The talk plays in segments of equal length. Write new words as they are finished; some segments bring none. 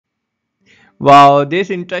Wow, this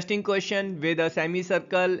interesting question with a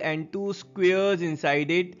semicircle and two squares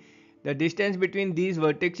inside it. The distance between these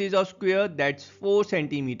vertices of square, that's 4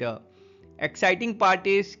 centimeter. Exciting part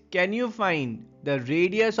is, can you find the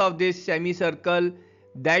radius of this semicircle,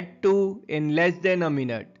 that too in less than a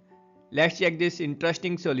minute? Let's check this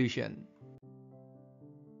interesting solution.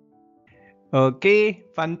 Okay,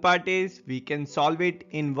 fun part is we can solve it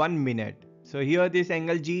in 1 minute. So here this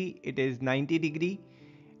angle G, it is 90 degree,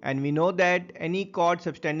 and we know that any chord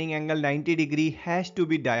subtending angle 90 degree has to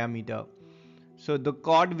be diameter. So the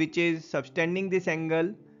chord which is subtending this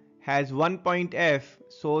angle has one point F,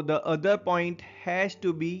 so the other point has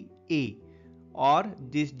to be A, or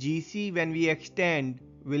this GC when we extend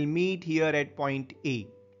will meet here at point A,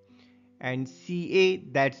 and CA,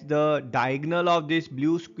 that's the diagonal of this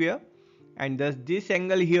blue square, and thus this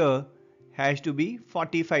angle here has to be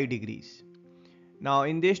 45 degrees. Now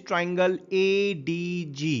in this triangle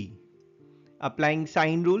ADG, applying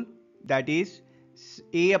sine rule, that is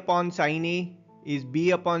A upon sine A is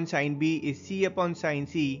B upon sine B is C upon sine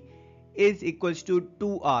C is equals to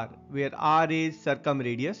 2R, where R is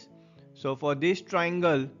circumradius. So for this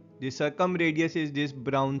triangle, the circumradius is this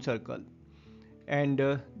brown circle,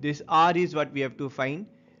 and this R is what we have to find.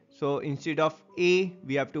 So instead of A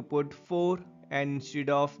we have to put 4, and instead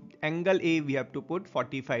of angle A we have to put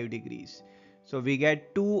 45 degrees. So we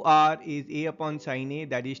get 2R is A upon sine A,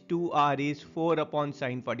 that is 2R is 4 upon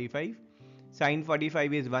sine 45. Sine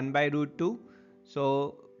 45 is 1 by root 2.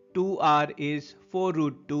 So 2R is 4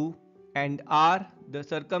 root 2, and R, the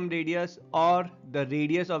circumradius or the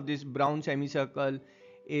radius of this brown semicircle,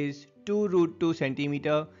 is 2 root 2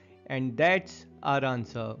 centimeter, and that's our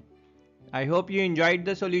answer. I hope you enjoyed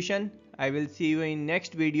the solution. I will see you in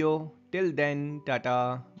next video. Till then,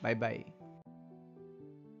 tata, bye bye.